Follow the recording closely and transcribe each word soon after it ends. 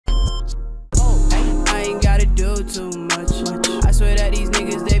do too much. I swear that these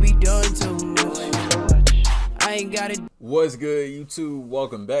niggas, they be doing too much. I ain't got it. What's good, YouTube?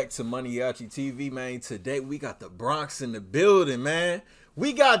 Welcome back to MANIACITV, man. Today we got the Bronx in the building, man.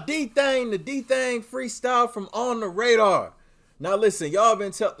 We got DThang, the DThang Freestyle from On the Radar. Now listen, y'all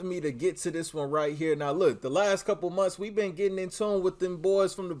been telling me to get to this one right here. Now look, the last couple months we've been getting in tune with them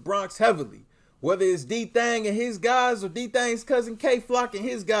boys from the Bronx heavily. Whether it's DThang and his guys or DThang's cousin K-Flock and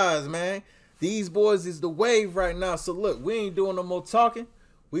his guys, man. These boys is the wave right now. So look, we ain't doing no more talking.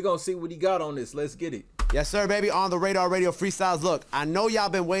 We gonna see what he got on this. Let's get it. Yes, sir, baby. On the Radar Radio Freestyles. Look, I know y'all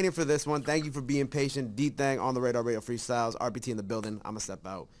been waiting for this one. Thank you for being patient. DThang on the Radar Radio Freestyles. RPT in the building. I'm gonna step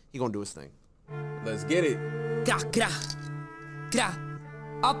out. He gonna do his thing. Let's get it.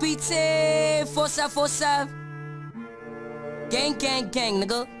 RPT 4747. Gang, gang, gang,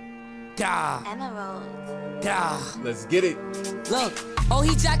 nigga. Let's get it. Look, oh,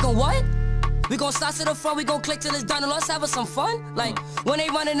 he jacking what? We gon' start to the front, we gon' click till it's done, and let's have some fun. Like, when they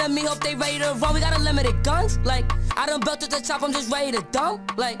running at me, hope they ready to run. We got unlimited guns. Like, I done built at the top, I'm just ready to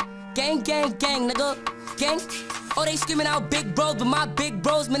dump. Like, gang, gang, gang, nigga. Gang. Oh, they screaming out big bros, but my big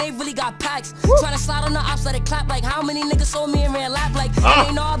bros, man, they really got packs. Tryna slide on the ops, let it clap. Like, how many niggas saw me and ran lap? Like, and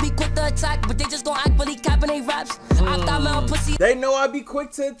they know I'll be quick to attack, but they just gon' act really capping they raps. I thought my pussy. They know I be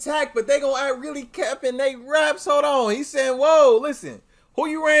quick to attack, but they gon' act really capping they raps. Hold on. He's saying, whoa, listen. Who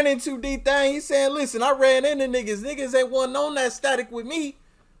you ran into, DThang? He's saying, listen, I ran into niggas. Niggas ain't wasn't on that static with me.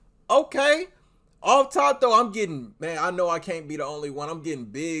 Okay. Off top, though, I'm getting, man, I know I can't be the only one. I'm getting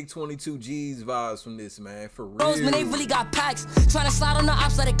big 22 G's vibes from this, man. For real. Man, they really got packs. Tryna slide on the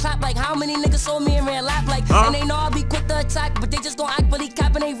ops, let it clap. Like, how many niggas saw me and ran lap? Like, and they know I'll be quick to attack, but they just gon' act really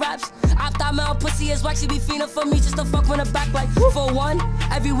capping they raps. I thought my pussy is wax, she be feeding for me just to fuck from the back. Like, for one,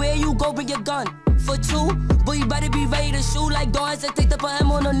 everywhere you go, bring your gun. For two, boy, you better be ready to shoot. Like, don't hesitate to put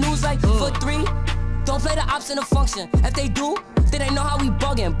him on the news. Like, for three, don't play the ops in the function. If they do, then they know how we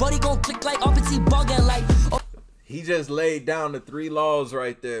bugging. Buddy gon' click like RPT bugging. Like, oh. He just laid down the 3 laws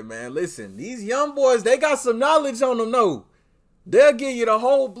right there, man. Listen, these young boys, they got some knowledge on them, though. They'll give you the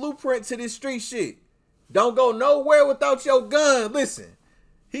whole blueprint to this street shit. Don't go nowhere without your gun. Listen.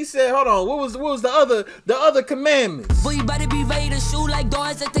 He said, hold on, what was the other commandments? Boy, you better be ready to shoot. Like, don't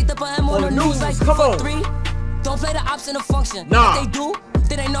hesitate to put him on the news. Like, come for on. 3, don't play the ops in the function. Nah. If they do,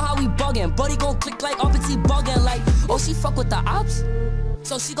 then they know how we bugging. Buddy gon' click like RPT bugging. Like, oh, she fuck with the ops,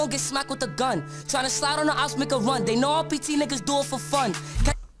 so she gon' get smacked with the gun. Tryna slide on the ops, make a run. They know RPT niggas do it for fun.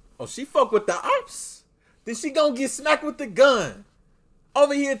 Oh, she fuck with the ops? Then she gon' get smacked with the gun.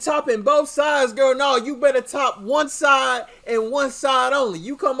 Over here topping both sides, girl. No, you better top one side and one side only.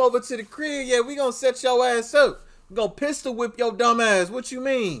 You come over to the crib, yeah, we gonna set your ass up. We gonna pistol whip your dumb ass. What you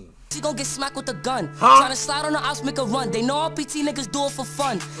mean? She gon' get smacked with a gun. Tryna slide on the ops, make a run. They know RPT niggas do it for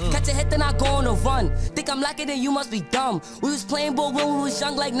fun. Catch a hit, then I go on a run. Think I'm lacking, then you must be dumb. We was playing ball when we was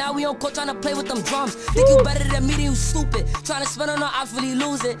young, like now we on court tryna play with them drums. Think you better than me, then you stupid. Tryna spin on the ops, really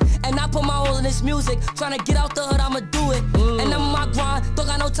lose it. And I put my all in this music. Tryna get out the hood, I'ma do it. And I'm on my grind, don't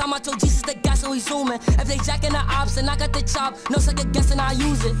got no time, I told Jesus the gas, so we zooming. If they jacking the ops, and I got the chop, no second guessing, I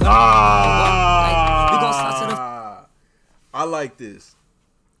use it. Like, we gon' start to the... I like this.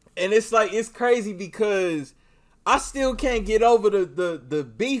 And it's like, it's crazy because I still can't get over the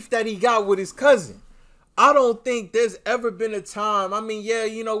beef that he got with his cousin. I don't think there's ever been a time. I mean, yeah,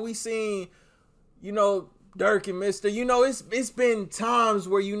 you know, we seen, you know, Dirk and Mr. You know, it's been times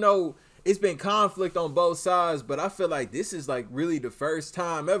where, you know, it's been conflict on both sides. But I feel like this is like really the first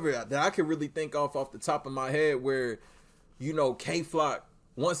time ever that I can really think off the top of my head where, you know, K-Flock,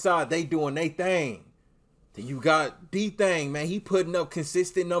 one side, they doing their thing. Then you got DThang, man. He putting up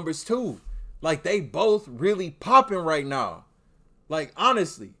consistent numbers too. Like, they both really popping right now. Like,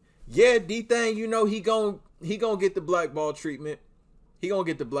 honestly. Yeah, DThang, you know, he gon' get the blackball treatment. He gonna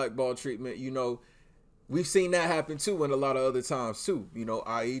get the blackball treatment, you know. We've seen that happen too in a lot of other times too. You know,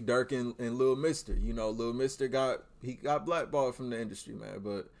 i.e. Dirk and Lil Mr. You know, Lil Mr. got blackballed from the industry, man.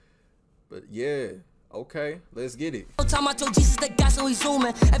 But yeah. Okay, let's get it. No time, I told Jesus the gas, so we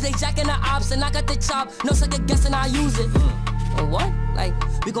zooming. If they jacking the ops, and I got the chop, no second guessing, I use it. Or what? Like,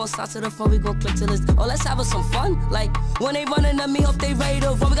 we gon' start to the front, we gon' click to this. Oh, let's have some fun. Like, when they running at me, hope they ready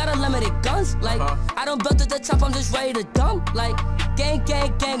to run. We got unlimited guns. Like, I done built at the top, I'm just ready to dump. Like, gang,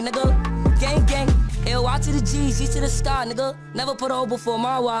 gang, gang, nigga. Gang, gang. L-Y to the G, G to the sky, nigga. Never put a hole before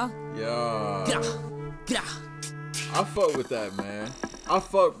my while. Yeah. Get out. I fuck with that, man. I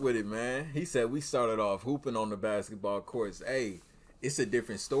fuck with it, man. He said we started off hooping on the basketball courts. Hey, it's a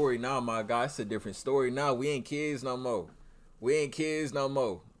different story now, my guy. It's a different story now. We ain't kids no more. We ain't kids no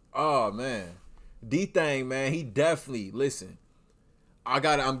more. Oh, man. DThang, man, he definitely, listen,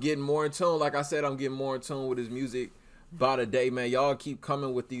 I'm getting more in tune. Like I said, I'm getting more in tune with his music by the day, man. Y'all keep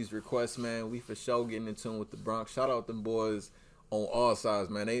coming with these requests, man. We for sure getting in tune with the Bronx. Shout out them boys on all sides,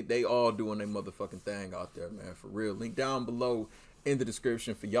 man. They all doing their motherfucking thing out there, man. For real. Link down below in the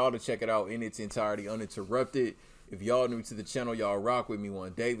description for y'all to check it out in its entirety, uninterrupted. If y'all new to the channel, y'all rock with me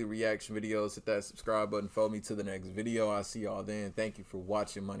on daily reaction videos. Hit that subscribe button. Follow me to the next video. I'll see y'all then. Thank you for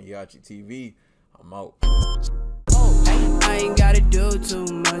watching MANIACITV. I'm out. I ain't gotta do too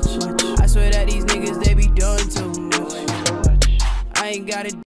much. I swear that these niggas, they be doing too much. I ain't gotta